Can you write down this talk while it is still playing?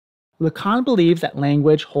Lacan believes that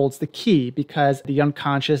language holds the key because the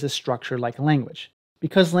unconscious is structured like language.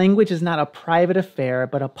 Because language is not a private affair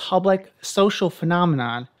but a public social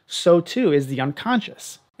phenomenon, so too is the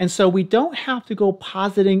unconscious. And so we don't have to go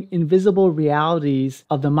positing invisible realities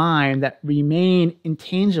of the mind that remain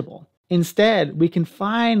intangible. Instead, we can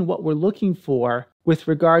find what we're looking for with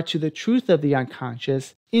regard to the truth of the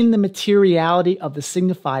unconscious in the materiality of the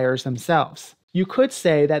signifiers themselves. You could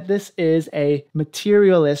say that this is a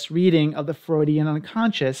materialist reading of the Freudian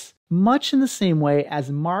unconscious, much in the same way as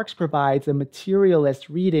Marx provides a materialist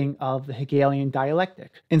reading of the Hegelian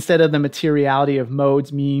dialectic. Instead of the materiality of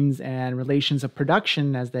modes, means, and relations of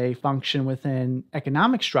production as they function within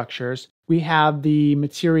economic structures, we have the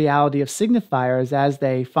materiality of signifiers as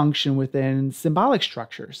they function within symbolic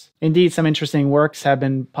structures. Indeed, some interesting works have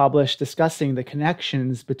been published discussing the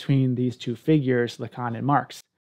connections between these two figures, Lacan and Marx.